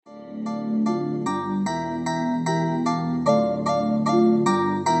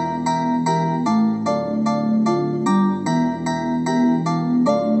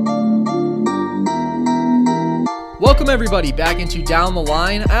everybody, back into Down the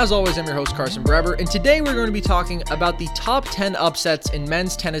Line. As always, I'm your host, Carson Breber, and today we're going to be talking about the top 10 upsets in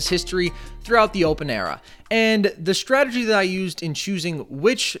men's tennis history throughout the Open era. And the strategy that I used in choosing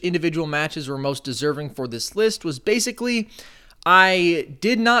which individual matches were most deserving for this list was basically, I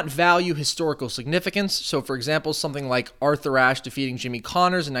did not value historical significance. So, for example, something like Arthur Ashe defeating Jimmy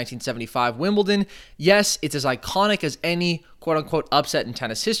Connors in 1975 Wimbledon. Yes, it's as iconic as any quote-unquote upset in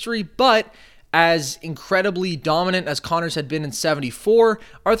tennis history, but as incredibly dominant as Connors had been in 74,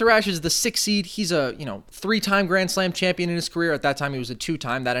 Arthur Ashe is the 6th seed. He's a, 3-time Grand Slam champion in his career. At that time, he was a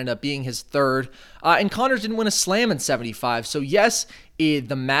 2-time. That ended up being his 3rd. And Connors didn't win a slam in 75. So yes,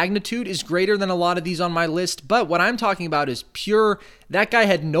 the magnitude is greater than a lot of these on my list, but what I'm talking about is pure, that guy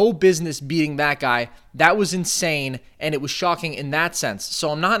had no business beating that guy. That was insane, and it was shocking in that sense.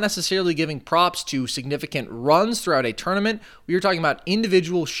 So I'm not necessarily giving props to significant runs throughout a tournament. We are talking about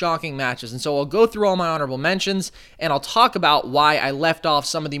individual shocking matches, and so I'll go through all my honorable mentions, and I'll talk about why I left off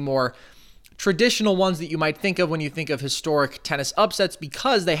some of the more traditional ones that you might think of when you think of historic tennis upsets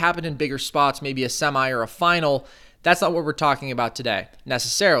because they happened in bigger spots, maybe a semi or a final. That's not what we're talking about today,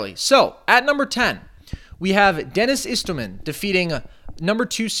 necessarily. So, at number 10, we have Denis Istomin defeating number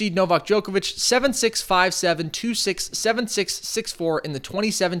 2 seed Novak Djokovic 7-6, 5-7, 2-6, 7-6, 6-4 in the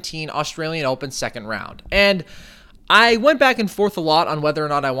 2017 Australian Open second round. And I went back and forth a lot on whether or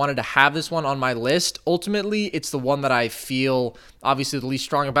not I wanted to have this one on my list. Ultimately, it's the one that I feel obviously the least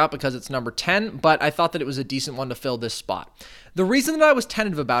strong about because it's number 10, but I thought that it was a decent one to fill this spot. The reason that I was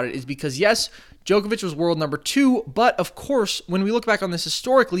tentative about it is because, yes, Djokovic was world number 2, but of course, when we look back on this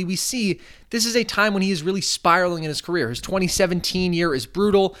historically, we see this is a time when he is really spiraling in his career. His 2017 year is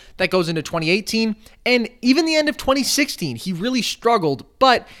brutal. That goes into 2018, and even the end of 2016, he really struggled.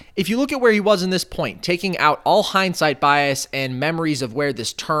 But if you look at where he was in this point, taking out all hindsight bias and memories of where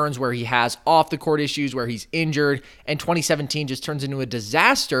this turns, where he has off-the-court issues, where he's injured, and 2017 just turns into a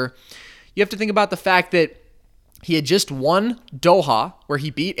disaster, you have to think about the fact that he had just won Doha, where he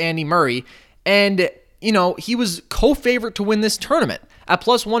beat Andy Murray, and, he was co-favorite to win this tournament at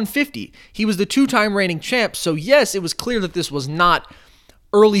plus 150. He was the 2-time reigning champ, so yes, it was clear that this was not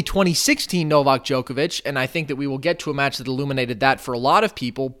early 2016 Novak Djokovic, and I think that we will get to a match that illuminated that for a lot of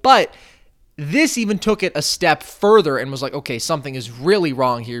people, but this even took it a step further and was like, okay, something is really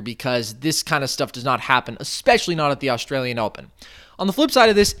wrong here because this kind of stuff does not happen, especially not at the Australian Open. On the flip side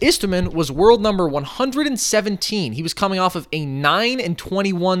of this, Istomin was world number 117. He was coming off of a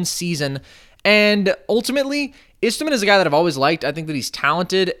 9-21 season, and ultimately, Istomin is a guy that I've always liked. I think that he's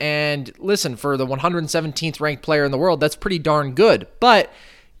talented, and listen, for the 117th ranked player in the world, that's pretty darn good. But,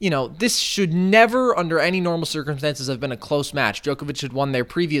 this should never, under any normal circumstances, have been a close match. Djokovic had won their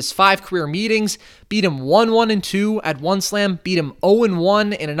previous 5 career meetings, beat him 1-1-2 at one slam, beat him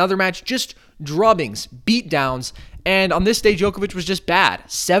 0-1 in another match, just drubbings, beatdowns. And on this day, Djokovic was just bad.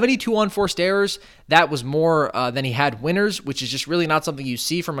 72 unforced errors. That was more than he had winners, which is just really not something you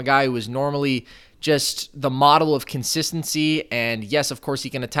see from a guy who is normally just the model of consistency. And yes, of course,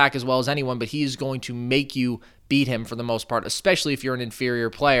 he can attack as well as anyone, but he is going to make you beat him for the most part, especially if you're an inferior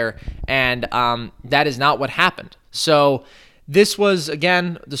player. And that is not what happened. So this was,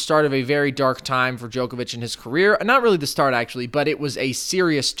 again, the start of a very dark time for Djokovic in his career. Not really the start, actually, but it was a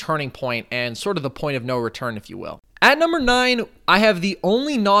serious turning point and sort of the point of no return, if you will. At number 9, I have the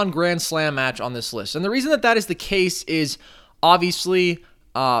only non-Grand Slam match on this list. And the reason that that is the case is obviously,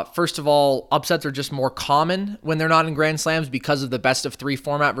 first of all, upsets are just more common when they're not in Grand Slams because of the best of 3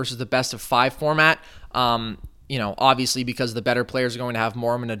 format versus the best of 5 format. Obviously because the better players are going to have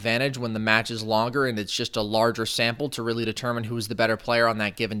more of an advantage when the match is longer and it's just a larger sample to really determine who is the better player on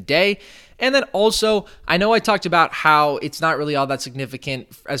that given day. And then also, I know I talked about how it's not really all that significant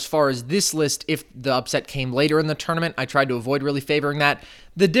as far as this list if the upset came later in the tournament. I tried to avoid really favoring that.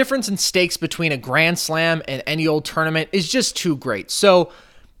 The difference in stakes between a Grand Slam and any old tournament is just too great. So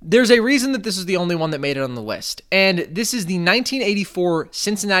there's a reason that this is the only one that made it on the list, and this is the 1984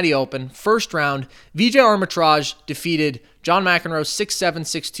 Cincinnati Open first round. Vijay Armitage defeated John McEnroe 6-7,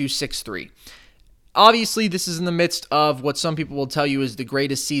 6-2, 6-3. Obviously, this is in the midst of what some people will tell you is the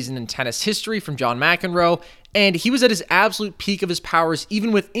greatest season in tennis history from John McEnroe, and he was at his absolute peak of his powers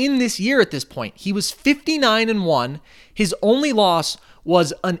even within this year at this point. He was 59-1. His only loss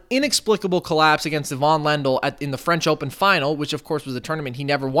was an inexplicable collapse against Ivan Lendl in the French Open final, which of course was a tournament he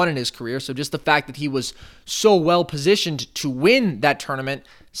never won in his career. So just the fact that he was so well positioned to win that tournament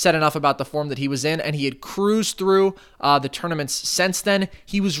said enough about the form that he was in, and he had cruised through the tournaments since then.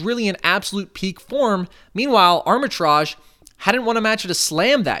 He was really in absolute peak form. Meanwhile, Armitage hadn't won a match at a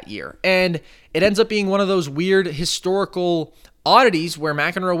slam that year, and it ends up being one of those weird historical oddities where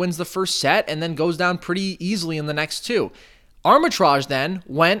McEnroe wins the first set and then goes down pretty easily in the next two. Armitage then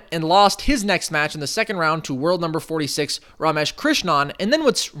went and lost his next match in the second round to world number 46, Ramesh Krishnan. And then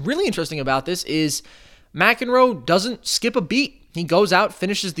what's really interesting about this is McEnroe doesn't skip a beat. He goes out,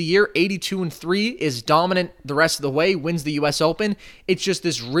 finishes the year 82-3, is dominant the rest of the way, wins the US Open. It's just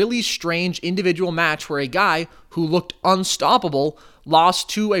this really strange individual match where a guy who looked unstoppable lost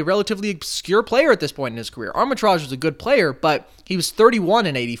to a relatively obscure player at this point in his career. Armitage was a good player, but he was 31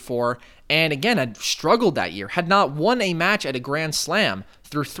 in 84, and again, had struggled that year, had not won a match at a Grand Slam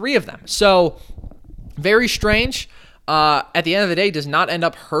through 3 of them. So, very strange. At the end of the day, does not end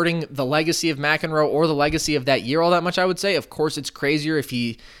up hurting the legacy of McEnroe or the legacy of that year all that much, I would say. Of course, it's crazier if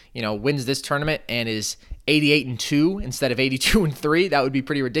he, wins this tournament and is 88-2 instead of 82-3. That would be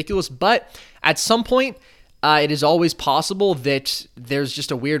pretty ridiculous. But at some point, it is always possible that there's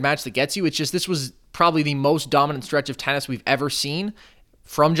just a weird match that gets you. It's just this was probably the most dominant stretch of tennis we've ever seen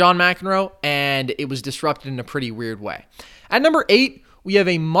from John McEnroe, and it was disrupted in a pretty weird way. At number 8, we have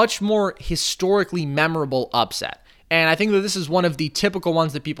a much more historically memorable upset. And I think that this is one of the typical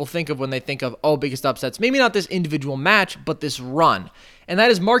ones that people think of when they think of, biggest upsets. Maybe not this individual match, but this run. And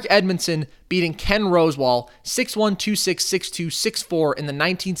that is Mark Edmondson beating Ken Rosewall 6-1, 2-6, 6-2, 6-4 in the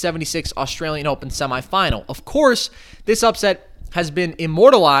 1976 Australian Open semifinal. Of course, this upset has been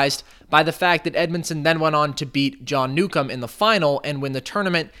immortalized by the fact that Edmondson then went on to beat John Newcomb in the final and win the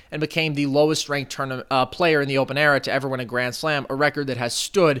tournament and became the lowest ranked player in the Open era to ever win a Grand Slam, a record that has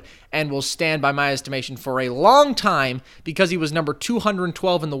stood and will stand by my estimation for a long time because he was number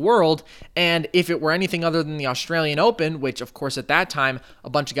 212 in the world. And if it were anything other than the Australian Open, which of course at that time a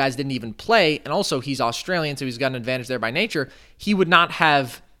bunch of guys didn't even play, and also he's Australian, so he's got an advantage there by nature, he would not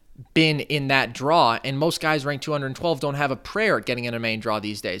have been in that draw, and most guys ranked 212 don't have a prayer at getting in a main draw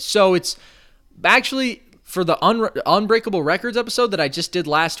these days. So it's actually, for the Unbreakable Records episode that I just did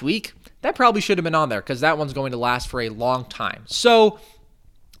last week, that probably should have been on there because that one's going to last for a long time. So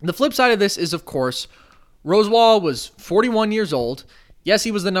the flip side of this is, of course, Rosewall was 41 years old. Yes,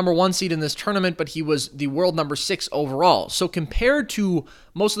 he was the number 1 seed in this tournament, but he was the world number 6 overall. So compared to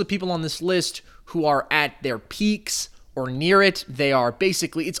most of the people on this list who are at their peaks or near it, they are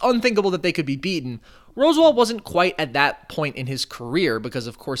basically, it's unthinkable that they could be beaten. Rosewall wasn't quite at that point in his career because,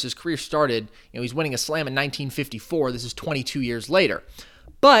 of course, his career started, he's winning a slam in 1954. This is 22 years later.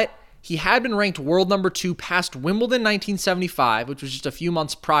 But he had been ranked world number 2 past Wimbledon 1975, which was just a few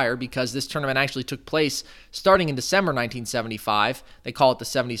months prior because this tournament actually took place starting in December 1975. They call it the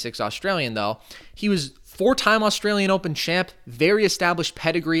 76 Australian, though. He was 4-time Australian Open champ, very established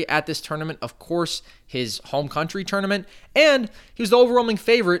pedigree at this tournament, of course, his home country tournament, and he was the overwhelming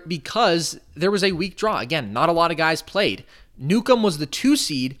favorite because there was a weak draw. Again, not a lot of guys played. Newcomb was the 2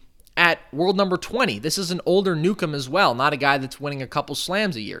 seed at world number 20. This is an older Newcomb as well, not a guy that's winning a couple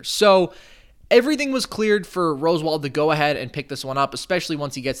slams a year. So everything was cleared for Rosewall to go ahead and pick this one up, especially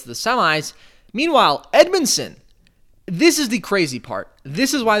once he gets to the semis. Meanwhile, Edmondson, this is the crazy part.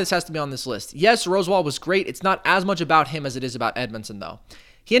 This is why this has to be on this list. Yes, Rosewall was great. It's not as much about him as it is about Edmondson, though.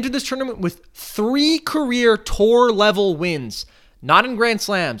 He entered this tournament with 3 career tour-level wins. Not in Grand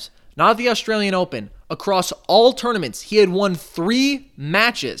Slams, not at the Australian Open. Across all tournaments, he had won 3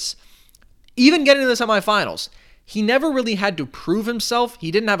 matches. Even getting to the semifinals. He never really had to prove himself.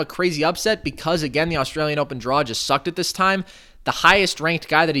 He didn't have a crazy upset because, again, the Australian Open draw just sucked at this time. The highest-ranked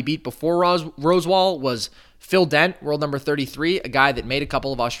guy that he beat before Rosewall was Phil Dent, world number 33, a guy that made a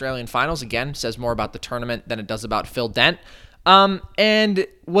couple of Australian finals. Again, says more about the tournament than it does about Phil Dent. And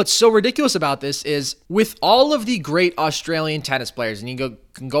what's so ridiculous about this is with all of the great Australian tennis players, and you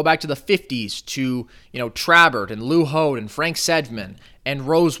can go back to the 50s to, Trabert and Lou Hode and Frank Sedgman and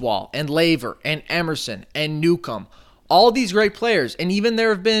Rosewall and Laver and Emerson and Newcomb, all these great players. And even there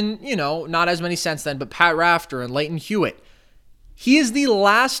have been, not as many since then, but Pat Rafter and Leighton Hewitt. He is the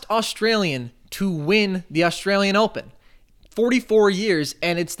last Australian to win the Australian Open. 44 years,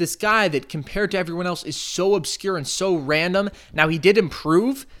 and it's this guy that compared to everyone else is so obscure and so random. Now, he did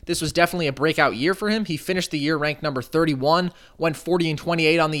improve. This was definitely a breakout year for him. He finished the year ranked number 31, went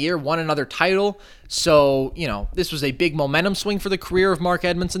 40-28 on the year, won another title. So, this was a big momentum swing for the career of Mark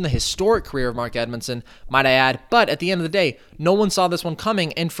Edmondson, the historic career of Mark Edmondson, might I add. But at the end of the day, no one saw this one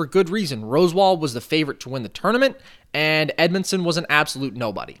coming, and for good reason. Rosewall was the favorite to win the tournament, and Edmondson was an absolute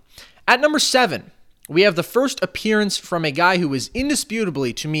nobody. At number 7, we have the first appearance from a guy who is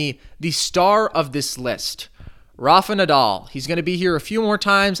indisputably, to me, the star of this list, Rafa Nadal. He's going to be here a few more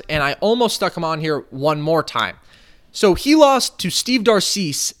times, and I almost stuck him on here one more time. So he lost to Steve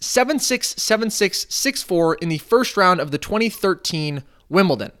Darcis 7-6, 7-6, 6-4 in the first round of the 2013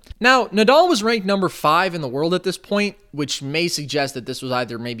 Wimbledon. Now, Nadal was ranked number 5 in the world at this point, which may suggest that this was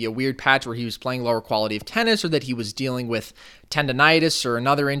either maybe a weird patch where he was playing lower quality of tennis or that he was dealing with tendonitis or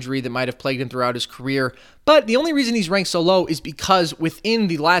another injury that might have plagued him throughout his career. But the only reason he's ranked so low is because within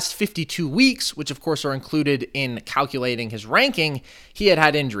the last 52 weeks, which of course are included in calculating his ranking, he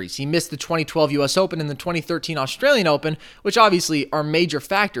had injuries. He missed the 2012 US Open and the 2013 Australian Open, which obviously are major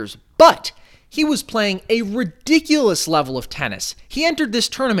factors. But he was playing a ridiculous level of tennis. He entered this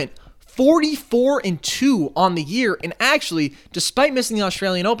tournament 44-2 on the year, and actually, despite missing the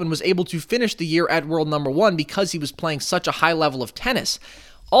Australian Open, was able to finish the year at world number 1 because he was playing such a high level of tennis.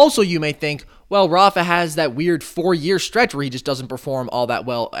 Also, you may think, well, Rafa has that weird 4-year stretch where he just doesn't perform all that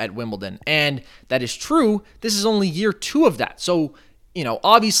well at Wimbledon. And that is true. This is only year 2 of that. So,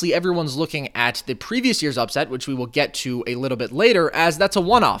 obviously everyone's looking at the previous year's upset, which we will get to a little bit later, as that's a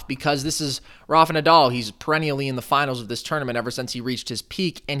one-off because this is Rafa Nadal. He's perennially in the finals of this tournament ever since he reached his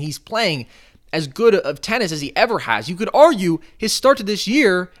peak, and he's playing as good of tennis as he ever has. You could argue his start to this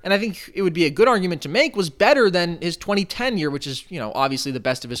year, and I think it would be a good argument to make, was better than his 2010 year, which is, obviously the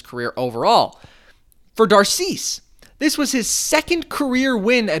best of his career overall. For Darcis, this was his second career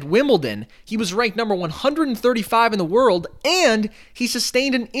win at Wimbledon. He was ranked number 135 in the world, and he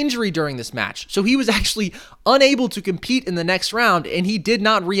sustained an injury during this match. So he was actually unable to compete in the next round, and he did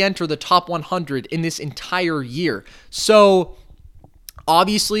not re-enter the top 100 in this entire year. So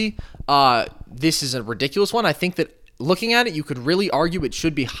obviously, this is a ridiculous one. I think that looking at it, you could really argue it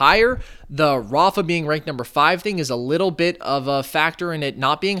should be higher. The Rafa being ranked number 5 thing is a little bit of a factor in it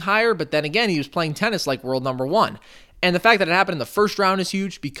not being higher, but then again, he was playing tennis like world number 1. And the fact that it happened in the first round is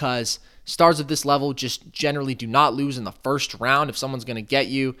huge because stars of this level just generally do not lose in the first round. If someone's going to get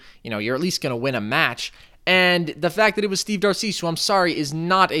you, you're at least going to win a match. And the fact that it was Steve Darcis, who I'm sorry is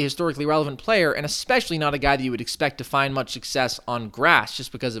not a historically relevant player, and especially not a guy that you would expect to find much success on grass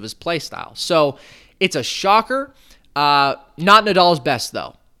just because of his play style. So it's a shocker. Not Nadal's best,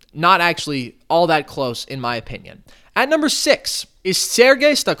 though. Not actually all that close, in my opinion. At number 6 is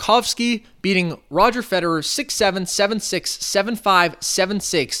Sergei Stakhovsky beating Roger Federer 6-7, 7-6, 7-5,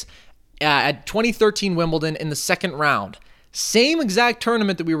 7-6 at 2013 Wimbledon in the second round. Same exact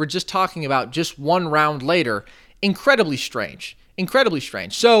tournament that we were just talking about, just one round later. Incredibly strange. Incredibly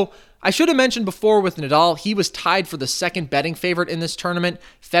strange. So I should have mentioned before with Nadal, he was tied for the second betting favorite in this tournament.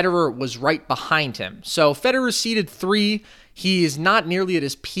 Federer was right behind him. So Federer seeded 3. He is not nearly at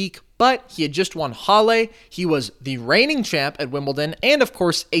his peak, but he had just won Halle. He was the reigning champ at Wimbledon, and of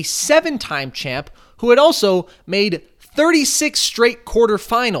course, a 7-time champ who had also made 36 straight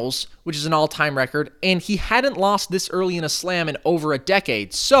quarterfinals, which is an all-time record, and he hadn't lost this early in a slam in over a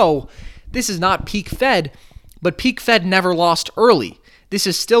decade. So this is not peak Fed, but peak Fed never lost early. This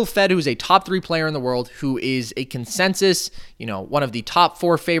is still Fed, who is a top 3 player in the world, who is a consensus, one of the top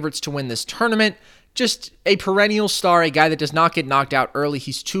 4 favorites to win this tournament. Just a perennial star, a guy that does not get knocked out early.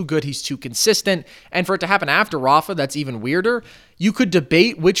 He's too good. He's too consistent. And for it to happen after Rafa, that's even weirder. You could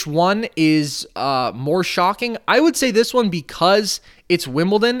debate which one is more shocking. I would say this one because it's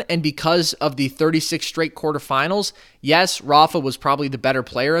Wimbledon and because of the 36 straight quarterfinals. Yes, Rafa was probably the better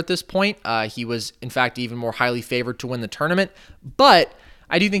player at this point. He was, in fact, even more highly favored to win the tournament. But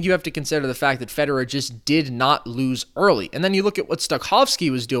I do think you have to consider the fact that Federer just did not lose early. And then you look at what Stakhovsky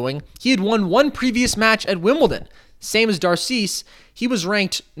was doing. He had won one previous match at Wimbledon. Same as Darcis. He was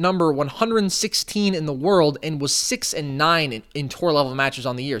ranked number 116 in the world and was 6-9 in tour level matches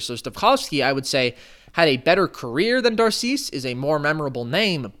on the year. So Stakhovsky, I would say, had a better career than Darcis, is a more memorable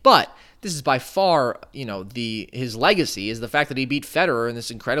name, but this is by far, his legacy is the fact that he beat Federer in this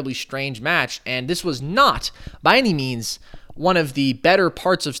incredibly strange match. And this was not by any means one of the better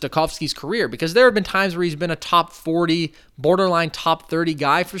parts of Stakhovsky's career, because there have been times where he's been a top 40, borderline top 30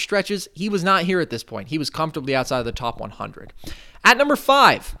 guy for stretches. He was not here at this point. He was comfortably outside of the top 100. At number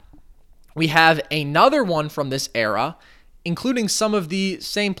 5, we have another one from this era, including some of the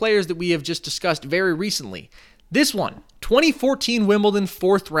same players that we have just discussed very recently. This one, 2014 Wimbledon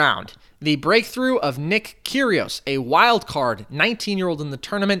 4th round. The breakthrough of Nick Kyrgios, a wild card 19-year-old in the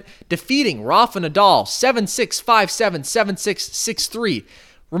tournament, defeating Rafa Nadal 7-6, 5-7, 7-6, 6-3.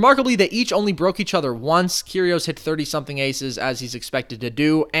 Remarkably, they each only broke each other once. Kyrgios hit 30-something aces, as he's expected to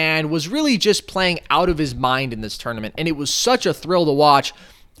do, and was really just playing out of his mind in this tournament, and it was such a thrill to watch.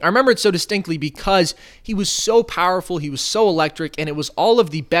 I remember it so distinctly because he was so powerful, he was so electric, and it was all of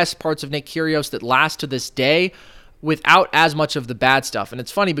the best parts of Nick Kyrgios that last to this day, without as much of the bad stuff. And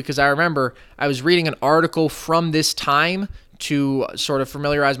it's funny because I remember I was reading an article from this time to sort of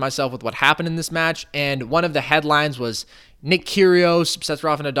familiarize myself with what happened in this match, and one of the headlines was Nick Kyrgios upsets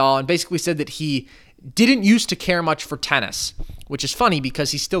Rafa Nadal, and basically said that he didn't used to care much for tennis, which is funny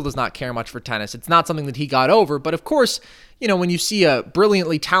because he still does not care much for tennis. It's not something that he got over, but of course, when you see a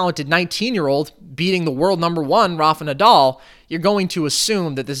brilliantly talented 19-year-old beating the world number one, Rafa Nadal, you're going to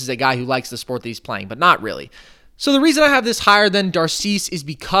assume that this is a guy who likes the sport that he's playing, but not really. So the reason I have this higher than Darcis is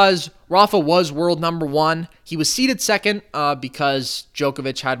because Rafa was world number one. He was seeded second because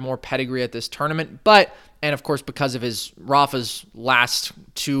Djokovic had more pedigree at this tournament, and of course because of Rafa's last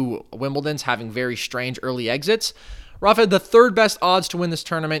two Wimbledons having very strange early exits. Rafa had the third best odds to win this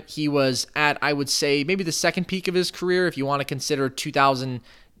tournament. He was at, I would say, maybe the second peak of his career, if you want to consider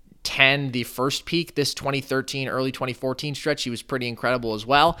 2010 the first peak. This 2013, early 2014 stretch, he was pretty incredible as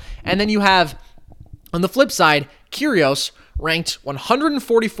well. And then you have, on the flip side, Kyrgios, ranked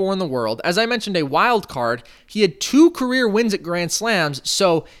 144 in the world. As I mentioned, a wild card. He had 2 career wins at Grand Slams,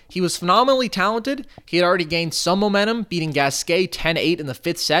 so he was phenomenally talented. He had already gained some momentum, beating Gasquet 10-8 in the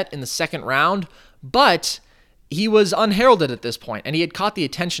 5th set in the second round, but he was unheralded at this point, and he had caught the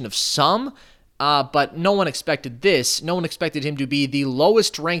attention of some, but no one expected this. No one expected him to be the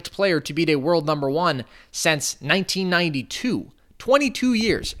lowest-ranked player to beat a world number one since 1992. 22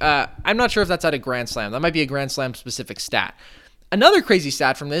 years. I'm not sure if that's at a Grand Slam. That might be a Grand Slam-specific stat. Another crazy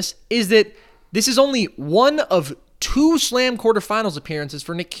stat from this is that this is only one of 2 Slam quarterfinals appearances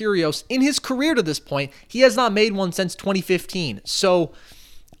for Nick Kyrgios in his career to this point. He has not made one since 2015. So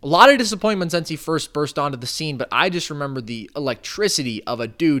a lot of disappointment since he first burst onto the scene, but I just remember the electricity of a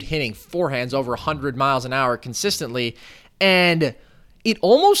dude hitting forehands over 100 miles an hour consistently, and it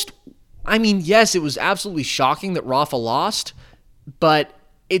almost, yes, it was absolutely shocking that Rafa lost, but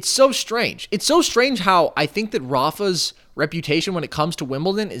it's so strange. It's so strange how I think that Rafa's reputation when it comes to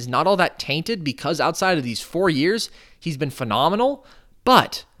Wimbledon is not all that tainted because outside of these 4 years, he's been phenomenal,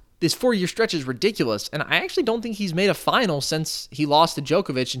 but this 4-year stretch is ridiculous, and I actually don't think he's made a final since he lost to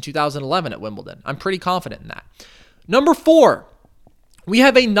Djokovic in 2011 at Wimbledon. I'm pretty confident in that. Number 4, we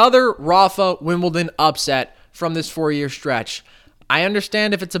have another Rafa Wimbledon upset from this 4-year stretch. I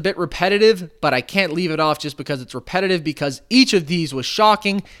understand if it's a bit repetitive, but I can't leave it off just because it's repetitive because each of these was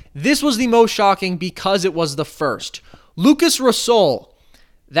shocking. This was the most shocking because it was the first. Lucas Rosol.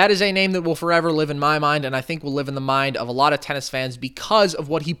 That is a name that will forever live in my mind, and I think will live in the mind of a lot of tennis fans because of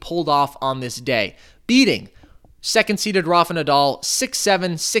what he pulled off on this day. Beating second-seeded Rafa Nadal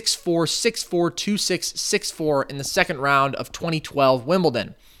 6-7, 6-4, 6-4, 2-6, 6-4 in the second round of 2012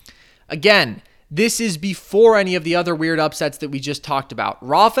 Wimbledon. Again, this is before any of the other weird upsets that we just talked about.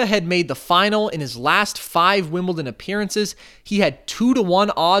 Rafa had made the final in his last 5 Wimbledon appearances. He had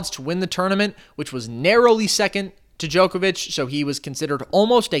 2-1 odds to win the tournament, which was narrowly second to Djokovic, so he was considered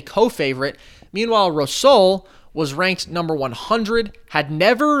almost a co-favorite. Meanwhile, Rosol was ranked number 100, had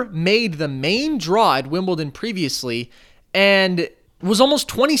never made the main draw at Wimbledon previously, and was almost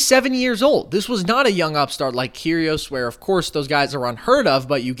 27 years old. This was not a young upstart like Kyrgios, where of course those guys are unheard of,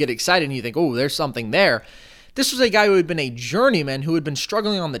 but you get excited and you think, oh, there's something there. This was a guy who had been a journeyman, who had been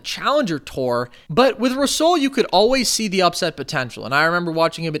struggling on the Challenger Tour, but with Rosol, you could always see the upset potential, and I remember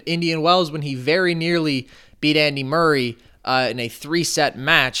watching him at Indian Wells when he very nearly beat Andy Murray in a 3-set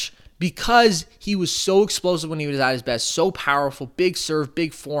match because he was so explosive when he was at his best, so powerful, big serve,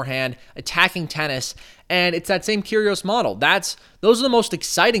 big forehand, attacking tennis, and it's that same Kyrgios model. Those are the most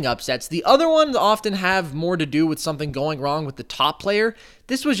exciting upsets. The other ones often have more to do with something going wrong with the top player.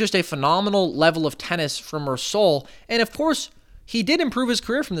 This was just a phenomenal level of tennis from Rosol, and of course, he did improve his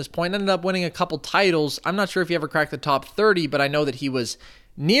career from this point, ended up winning a couple titles. I'm not sure if he ever cracked the top 30, but I know that he was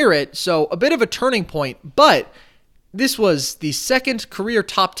near it, so a bit of a turning point, but this was the second career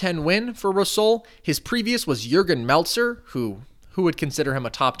top 10 win for Rosol. His previous was Jürgen Meltzer, who would consider him a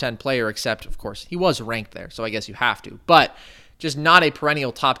top 10 player, except, of course, he was ranked there, so I guess you have to, but just not a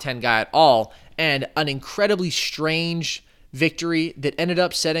perennial top 10 guy at all, and an incredibly strange victory that ended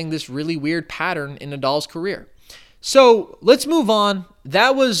up setting this really weird pattern in Nadal's career. So let's move on.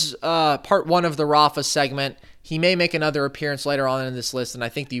 That was part 1 of the Rafa segment. He may make another appearance later on in this list, and I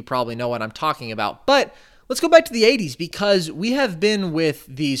think that you probably know what I'm talking about. But let's go back to the 80s because we have been with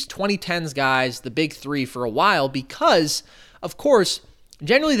these 2010s guys, the big 3, for a while because, of course,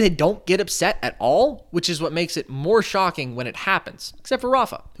 generally they don't get upset at all, which is what makes it more shocking when it happens, except for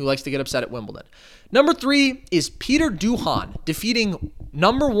Rafa, who likes to get upset at Wimbledon. Number 3 is Peter Duhan, defeating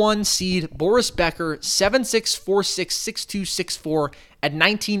number 1 seed Boris Becker 7-6, 4-6, 6-2, 6-4 at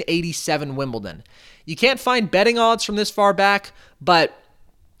 1987 Wimbledon. You can't find betting odds from this far back, but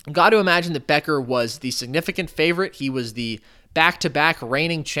I've got to imagine that Becker was the significant favorite. He was the back-to-back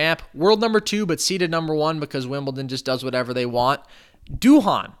reigning champ, world number 2, but seeded number 1 because Wimbledon just does whatever they want.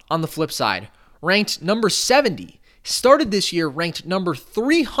 Duhan, on the flip side, ranked number 70, started this year ranked number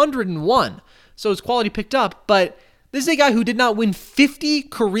 301, so his quality picked up, but This is a guy who did not win 50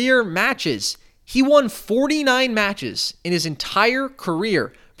 career matches. He won 49 matches in his entire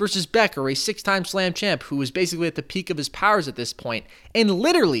career versus Becker, a 6-time slam champ who was basically at the peak of his powers at this point. And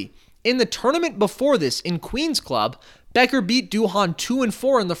literally, in the tournament before this in Queen's Club, Becker beat Duhan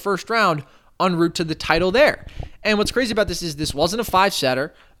 2-4 in the first round en route to the title there. And what's crazy about this is this wasn't a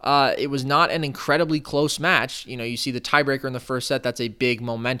 5-setter. It was not an incredibly close match. You know, you see the tiebreaker in the first set. That's a big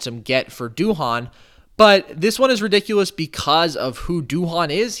momentum get for Duhan. But this one is ridiculous because of who Duhan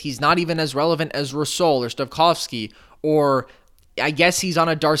is. He's not even as relevant as Rosol or Stavkovsky, or I guess he's on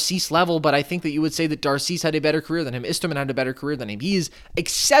a Darcis level, but I think that you would say that Darcis had a better career than him. Istomin had a better career than him. He is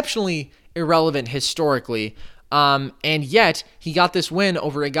exceptionally irrelevant historically. And yet he got this win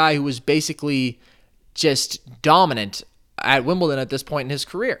over a guy who was basically just dominant at Wimbledon at this point in his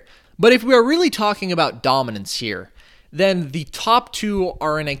career. But if we are really talking about dominance here, then the top two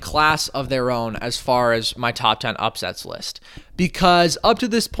are in a class of their own as far as my top 10 upsets list. Because up to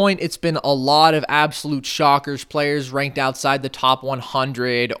this point, it's been a lot of absolute shockers, players ranked outside the top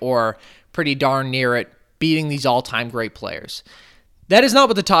 100 or pretty darn near it, beating these all-time great players. That is not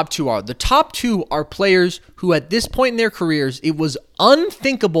what the top two are. The top two are players who at this point in their careers, it was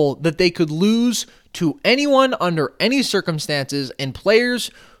unthinkable that they could lose to anyone under any circumstances, and players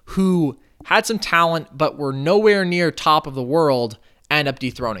who had some talent but were nowhere near top of the world end up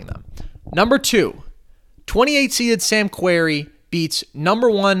dethroning them. Number 2, 28-seeded Sam Querrey beats number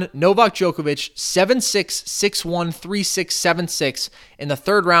 1 Novak Djokovic 7-6, 6-1, 3-6, 7-6 in the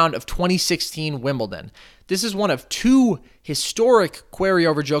third round of 2016 Wimbledon. This is one of 2 historic Querrey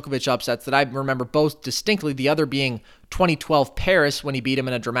over Djokovic upsets that I remember both distinctly, the other being 2012 Paris when he beat him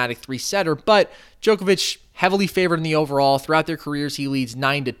in a dramatic 3-setter, but Djokovic heavily favored in the overall. Throughout their careers, he leads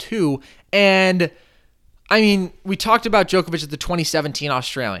 9-2, and I mean, we talked about Djokovic at the 2017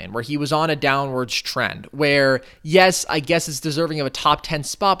 Australian, where he was on a downwards trend, where, yes, I guess it's deserving of a top 10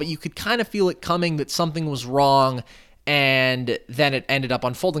 spot, but you could kind of feel it coming that something was wrong, and then it ended up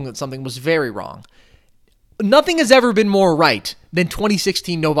unfolding that something was very wrong. Nothing has ever been more right than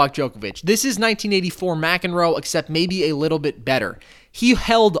 2016 Novak Djokovic. This is 1984 McEnroe, except maybe a little bit better. He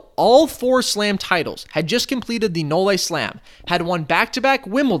held all 4 slam titles, had just completed the Nole Slam, had won back-to-back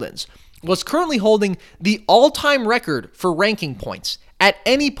Wimbledons, was currently holding the all-time record for ranking points at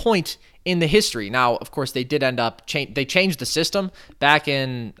any point in the history. Now, of course, they did end up, they changed the system back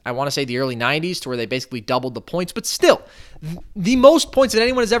in, I want to say, the early 90s to where they basically doubled the points, but still, the most points that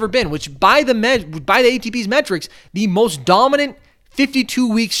anyone has ever been, which by the ATP's metrics, the most dominant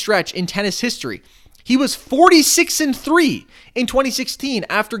 52-week stretch in tennis history. He was 46-3 in 2016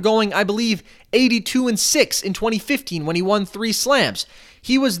 after going, I believe, 82-6 in 2015 when he won 3 slams.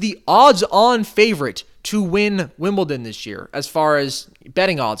 He was the odds-on favorite to win Wimbledon this year as far as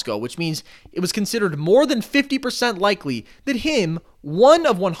betting odds go, which means it was considered more than 50% likely that him, one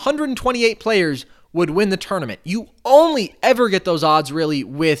of 128 players, would win the tournament. You only ever get those odds really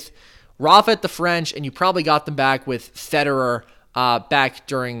with Rafa at the French, and you probably got them back with Federer back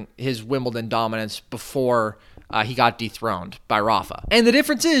during his Wimbledon dominance before he got dethroned by Rafa. And the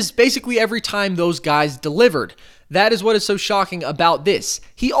difference is basically every time those guys delivered. That is what is so shocking about this.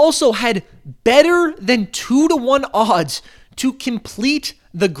 He also had better than 2-1 odds to complete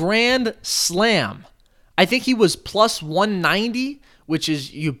the Grand Slam. I think he was plus 190, which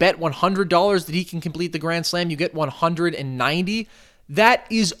is you bet $100 that he can complete the Grand Slam, you get 190. That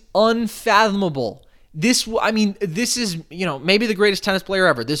is unfathomable. This is, maybe the greatest tennis player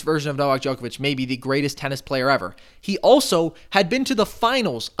ever. This version of Novak Djokovic may be the greatest tennis player ever. He also had been to the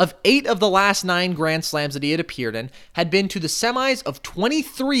finals of 8 of the last 9 Grand Slams that he had appeared in, had been to the semis of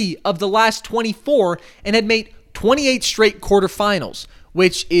 23 of the last 24, and had made 28 straight quarterfinals,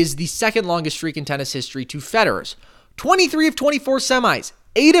 which is the second longest streak in tennis history to Federer's. 23 of 24 semis,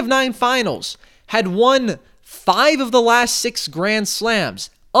 8 of 9 finals, had won 5 of the last 6 Grand Slams.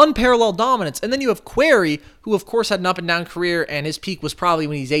 Unparalleled dominance. And then you have Querrey, who of course had an up and down career, and his peak was probably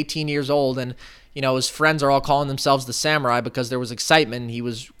when he's 18 years old, and his friends are all calling themselves the Samurai because there was excitement. He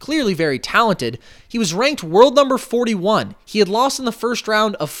was clearly very talented. He was ranked world number 41. He had lost in the first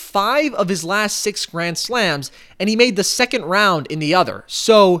round of 5 of his last 6 Grand Slams, and he made the second round in the other.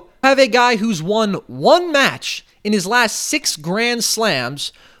 So you have a guy who's won 1 match in his last 6 Grand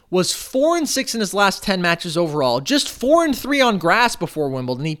Slams, was 4-6 in his last 10 matches overall, just 4-3 on grass before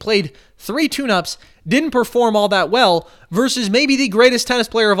Wimbledon. He played 3 tune-ups, didn't perform all that well, versus maybe the greatest tennis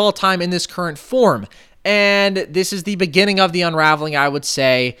player of all time in this current form. And this is the beginning of the unraveling, I would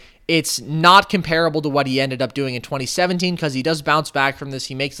say. It's not comparable to what he ended up doing in 2017 because he does bounce back from this.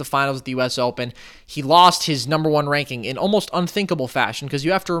 He makes the finals at the U.S. Open. He lost his number one ranking in almost unthinkable fashion because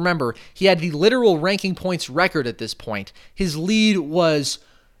you have to remember, he had the literal ranking points record at this point. His lead was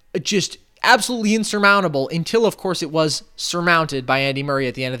just absolutely insurmountable until, of course, it was surmounted by Andy Murray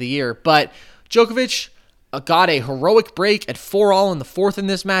at the end of the year. But Djokovic got a heroic break at 4-all in the fourth in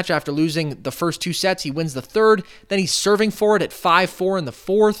this match after losing the first two sets. He wins the third. Then he's serving for it at 5-4 in the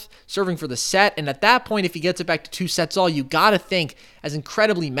fourth, serving for the set. And at that point, if he gets it back to 2-all, you got to think, as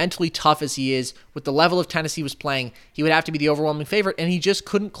incredibly mentally tough as he is, with the level of tennis he was playing, he would have to be the overwhelming favorite, and he just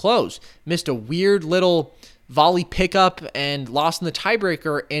couldn't close. Missed a weird little volley pickup and lost in the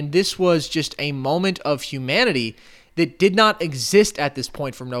tiebreaker, and this was just a moment of humanity that did not exist at this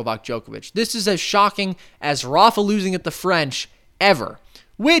point from Novak Djokovic. This is as shocking as Rafa losing at the French ever,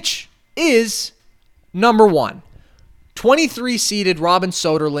 which is number one. 23-seeded Robin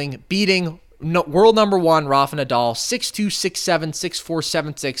Soderling beating world number one Rafa Nadal 6-2, 6-7,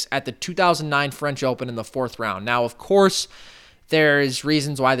 6-4, 7-6 at the 2009 French Open in the fourth round. Now, of course, there's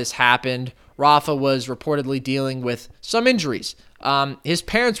reasons why this happened. Rafa was reportedly dealing with some injuries. His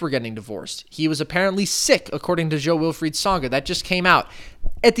parents were getting divorced. He was apparently sick, according to Jo-Wilfried Tsonga. That just came out.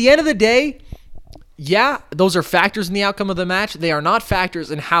 At the end of the day, yeah, those are factors in the outcome of the match. They are not factors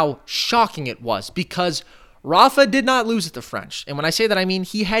in how shocking it was, because Rafa did not lose at the French. And when I say that, I mean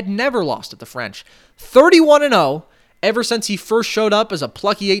he had never lost at the French. 31-0 ever since he first showed up as a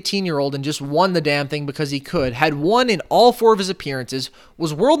plucky 18-year-old and just won the damn thing because he could. Had won in all four of his appearances.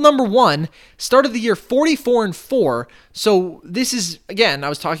 Was world number one. Started the year 44-4. So this is, again, I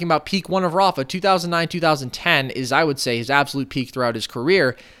was talking about peak one of Rafa. 2009-2010 is, I would say, his absolute peak throughout his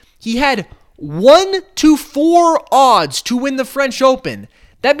career. He had 1-4 odds to win the French Open.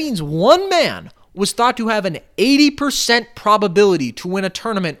 That means one man was thought to have an 80% probability to win a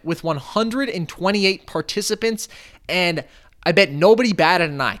tournament with 128 participants, and I bet nobody batted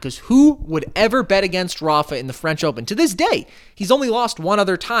an eye, because who would ever bet against Rafa in the French Open? To this day, he's only lost one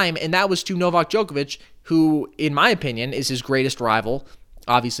other time, and that was to Novak Djokovic, who, in my opinion, is his greatest rival.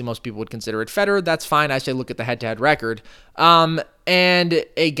 Obviously, most people would consider it Federer. That's fine. I say look at the head-to-head record. And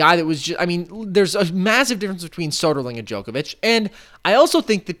a guy that was just, I mean, there's a massive difference between Soderling and Djokovic. And I also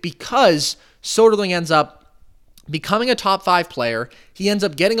think that because Soderling ends up becoming a top 5 player, he ends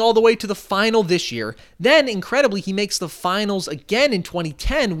up getting all the way to the final this year. Then, incredibly, he makes the finals again in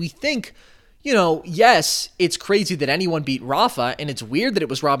 2010. We think, you know, yes, it's crazy that anyone beat Rafa, and it's weird that it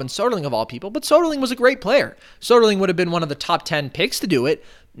was Robin Soderling of all people, but Soderling was a great player. Soderling would have been one of the top 10 picks to do it.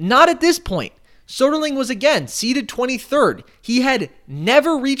 Not at this point. Soderling was, again, seeded 23rd. He had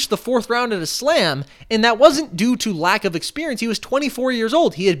never reached the fourth round at a slam, and that wasn't due to lack of experience. He was 24 years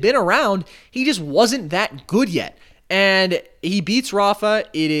old. He had been around. He just wasn't that good yet. And he beats Rafa.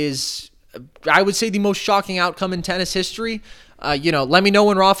 It is, I would say, the most shocking outcome in tennis history. Let me know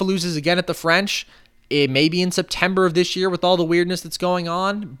when Rafa loses again at the French. It may be in September of this year with all the weirdness that's going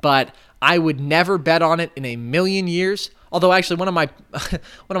on, but I would never bet on it in a million years. Although, actually, one of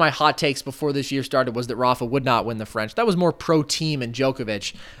my hot takes before this year started was that Rafa would not win the French. That was more pro-team and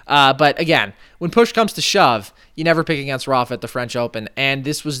Djokovic. But again, when push comes to shove, you never pick against Rafa at the French Open. And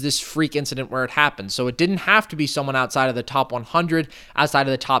this was this freak incident where it happened. So it didn't have to be someone outside of the top 100, outside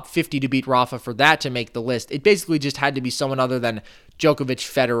of the top 50 to beat Rafa for that to make the list. It basically just had to be someone other than Djokovic,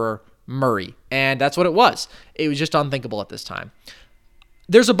 Federer, Murray. And that's what it was. It was just unthinkable at this time.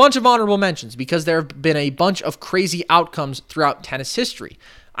 There's a bunch of honorable mentions because there have been a bunch of crazy outcomes throughout tennis history.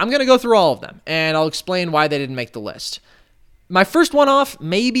 I'm going to go through all of them, and I'll explain why they didn't make the list. My first one off,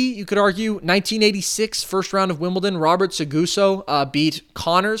 maybe you could argue, 1986, first round of Wimbledon, Robert Seguso beat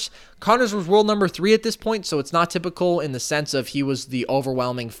Connors. Connors was world number 3 at this point, so it's not typical in the sense of he was the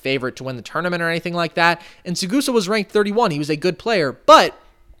overwhelming favorite to win the tournament or anything like that. And Seguso was ranked 31. He was a good player, but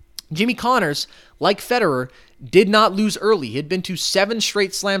Jimmy Connors, like Federer, did not lose early. He had been to 7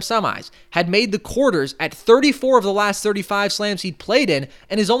 straight slam semis, had made the quarters at 34 of the last 35 slams he'd played in,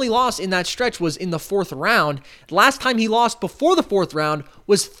 and his only loss in that stretch was in the 4th round. The last time he lost before the 4th round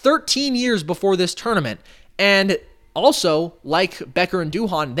was 13 years before this tournament. And also, like Becker and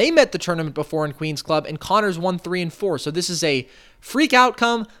Duhan, they met the tournament before in Queen's Club, and Connors won 3 and 4. So this is a freak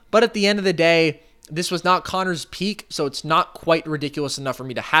outcome, but at the end of the day, this was not Connors' peak, so it's not quite ridiculous enough for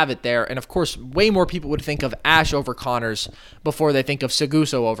me to have it there. And of course, way more people would think of Ashe over Connors before they think of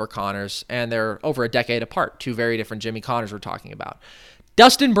Seguso over Connors, and they're over a decade apart. 2 very different Jimmy Connors we're talking about.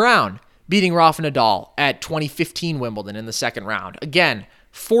 Dustin Brown beating Rafa Nadal at 2015 Wimbledon in the second round. Again,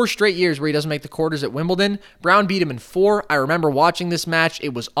 4 straight years where he doesn't make the quarters at Wimbledon. Brown beat him in 4. I remember watching this match.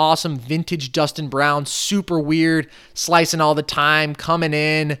 It was awesome. Vintage Dustin Brown, super weird, slicing all the time, coming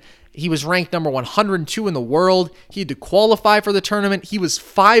in. He was ranked number 102 in the world. He had to qualify for the tournament. He was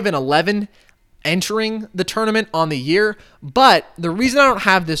 5-11 entering the tournament on the year. But the reason I don't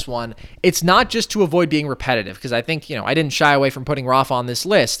have this one, it's not just to avoid being repetitive, because I think, I didn't shy away from putting Rafa on this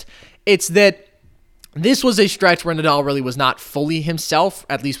list. It's that this was a stretch where Nadal really was not fully himself,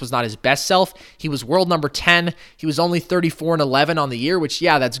 at least was not his best self. He was world number 10. He was only 34-11 on the year, which,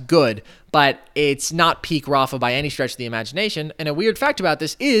 yeah, that's good, but it's not peak Rafa by any stretch of the imagination. And a weird fact about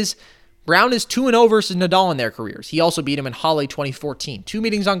this is Brown is 2-0 versus Nadal in their careers. He also beat him in Halle 2014. 2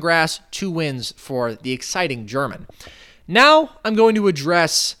 meetings on grass, 2 wins for the exciting German. Now I'm going to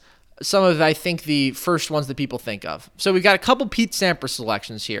address some of, I think, the first ones that people think of. So we've got a couple Pete Sampras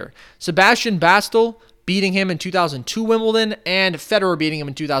selections here. Sebastian Bastel beating him in 2002 Wimbledon, and Federer beating him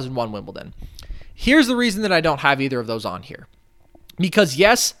in 2001 Wimbledon. Here's the reason that I don't have either of those on here. Because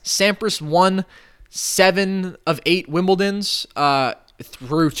yes, Sampras won 7 of 8 Wimbledons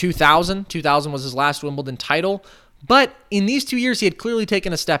through 2000. 2000 was his last Wimbledon title. But in these 2 years, he had clearly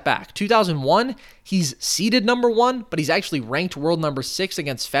taken a step back. 2001, he's seeded number 1, but he's actually ranked world number 6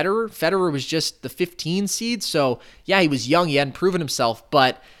 against Federer. Federer was just the 15 seed, so yeah, he was young, he hadn't proven himself,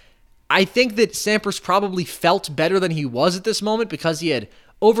 but I think that Sampras probably felt better than he was at this moment because he had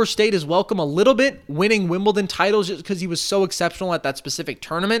overstayed his welcome a little bit, winning Wimbledon titles just because he was so exceptional at that specific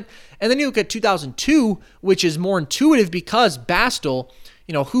tournament. And then you look at 2002, which is more intuitive because Bastel,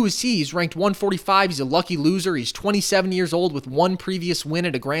 who is he? He's ranked 145. He's a lucky loser. He's 27 years old with 1 previous win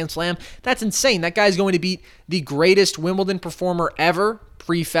at a Grand Slam. That's insane. That guy's going to beat the greatest Wimbledon performer ever,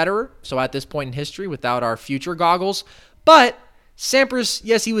 pre-Federer. So at this point in history, without our future goggles. But Sampras,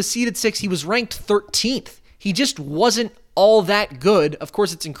 yes, he was seeded 6. He was ranked 13th. He just wasn't all that good. Of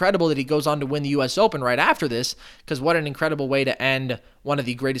course, it's incredible that he goes on to win the U.S. Open right after this, because what an incredible way to end one of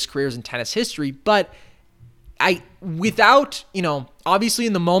the greatest careers in tennis history. But obviously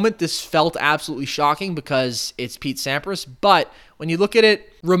in the moment, this felt absolutely shocking because it's Pete Sampras. But when you look at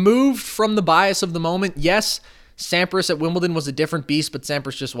it, removed from the bias of the moment, yes, Sampras at Wimbledon was a different beast, but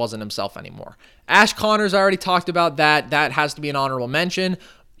Sampras just wasn't himself anymore. Ash Connors, I already talked about that. That has to be an honorable mention.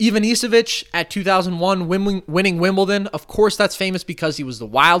 Ivan Isavic at 2001 winning Wimbledon. Of course, that's famous because he was the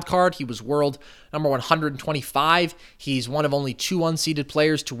wild card. He was world number 125. He's one of only 2 unseeded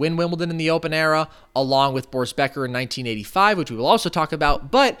players to win Wimbledon in the Open era, along with Boris Becker in 1985, which we will also talk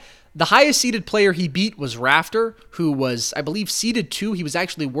about. But the highest seeded player he beat was Rafter, who was, I believe, seeded 2. He was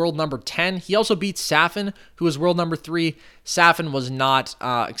actually world number 10. He also beat Safin, who was world number 3. Safin was not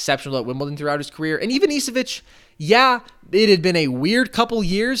exceptional at Wimbledon throughout his career. And even Isavic, yeah, it had been a weird couple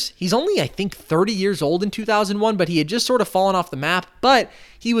years. He's only, I think, 30 years old in 2001, but he had just sort of fallen off the map. But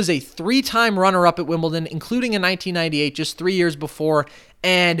he was a 3-time runner-up at Wimbledon, including in 1998, just 3 years before,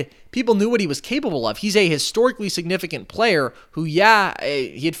 and people knew what he was capable of. He's a historically significant player who, he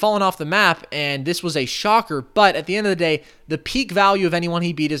had fallen off the map, and this was a shocker, but at the end of the day, the peak value of anyone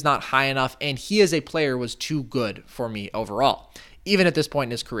he beat is not high enough, and he as a player was too good for me overall, even at this point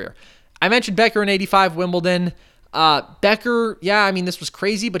in his career. I mentioned Becker in 85 Wimbledon. Becker, this was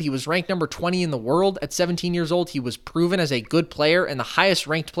crazy, but he was ranked number 20 in the world at 17 years old. He was proven as a good player, and the highest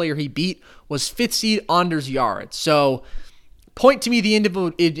ranked player he beat was 5th seed Anders Jarret. So, point to me the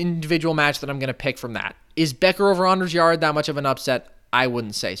individual match that I'm going to pick from that. Is Becker over Anders Jarret that much of an upset? I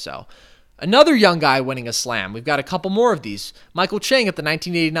wouldn't say so. Another young guy winning a slam. We've got a couple more of these. Michael Chang at the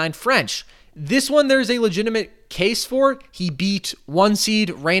 1989 French. This one, there's a legitimate case for. He beat 1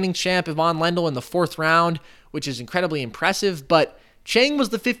 seed reigning champ Ivan Lendl in the 4th round, which is incredibly impressive, but Chang was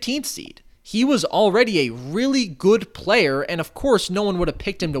the 15th seed. He was already a really good player, and of course, no one would have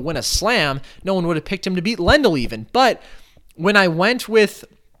picked him to win a slam. No one would have picked him to beat Lendl even. But when I went with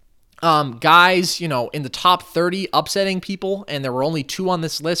guys, in the top 30 upsetting people, and there were only 2 on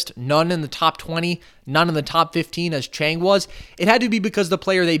this list, none in the top 20, none in the top 15 as Chang was, it had to be because the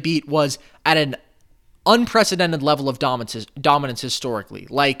player they beat was at an unprecedented level of dominance historically.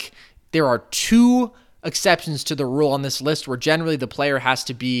 Like, there are 2 exceptions to the rule on this list where generally the player has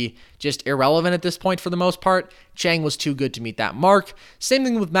to be just irrelevant at this point for the most part. Chang was too good to meet that mark. Same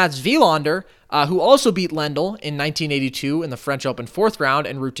thing with Mats Wilander, who also beat Lendl in 1982 in the French Open 4th round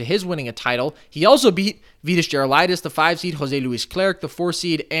en route to his winning a title. He also beat Vitas Gerulaitis, the 5 seed, José Luis Clerc, the 4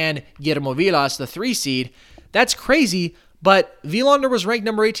 seed, and Guillermo Vilas, the 3 seed. That's crazy, but Wilander was ranked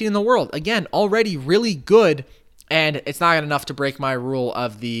number 18 in the world. Again, already really good. And it's not enough to break my rule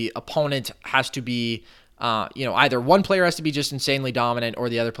of the opponent has to be, either one player has to be just insanely dominant or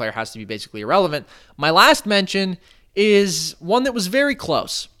the other player has to be basically irrelevant. My last mention is one that was very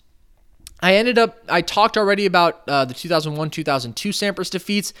close. I talked already about the 2001-2002 Sampras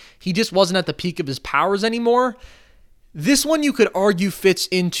defeats. He just wasn't at the peak of his powers anymore. This one you could argue fits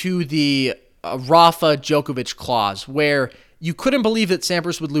into the Rafa Djokovic clause, where you couldn't believe that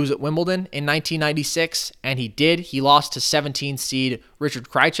Sampras would lose at Wimbledon in 1996, and he did. He lost to 17th seed Richard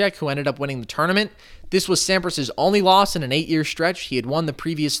Krajicek, who ended up winning the tournament. This was Sampras' only loss in an 8-year stretch. He had won the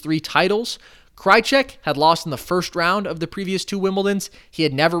previous 3 titles. Krajicek had lost in the first round of the previous 2 Wimbledons. He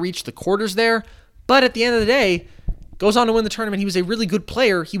had never reached the quarters there, but at the end of the day, goes on to win the tournament. He was a really good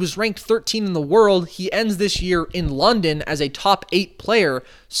player. He was ranked 13 in the world. He ends this year in London as a top 8 player.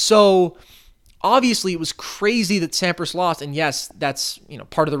 So obviously, it was crazy that Sampras lost, and yes, that's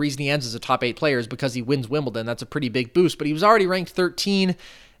part of the reason he ends as a top 8 player is because he wins Wimbledon. That's a pretty big boost, but he was already ranked 13,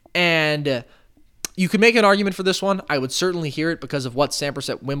 and you could make an argument for this one. I would certainly hear it because of what Sampras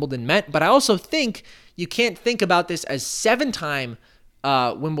at Wimbledon meant, but I also think you can't think about this as 7-time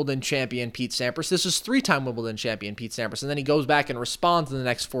Wimbledon champion Pete Sampras. This is 3-time Wimbledon champion Pete Sampras, and then he goes back and responds in the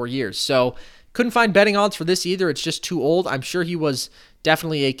next 4 years. So couldn't find betting odds for this either. It's just too old. I'm sure he was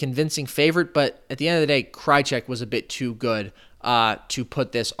definitely a convincing favorite, but at the end of the day, Krajicek was a bit too good to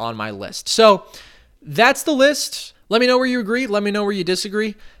put this on my list. So that's the list. Let me know where you agree. Let me know where you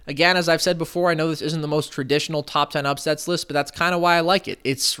disagree. Again, as I've said before, I know this isn't the most traditional top 10 upsets list, but that's kind of why I like it.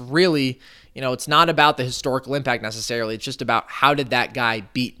 It's really, it's not about the historical impact necessarily. It's just about how did that guy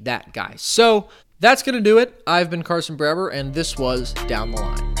beat that guy. So that's going to do it. I've been Carson Breber, and this was Down the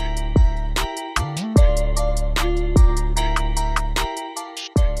Line.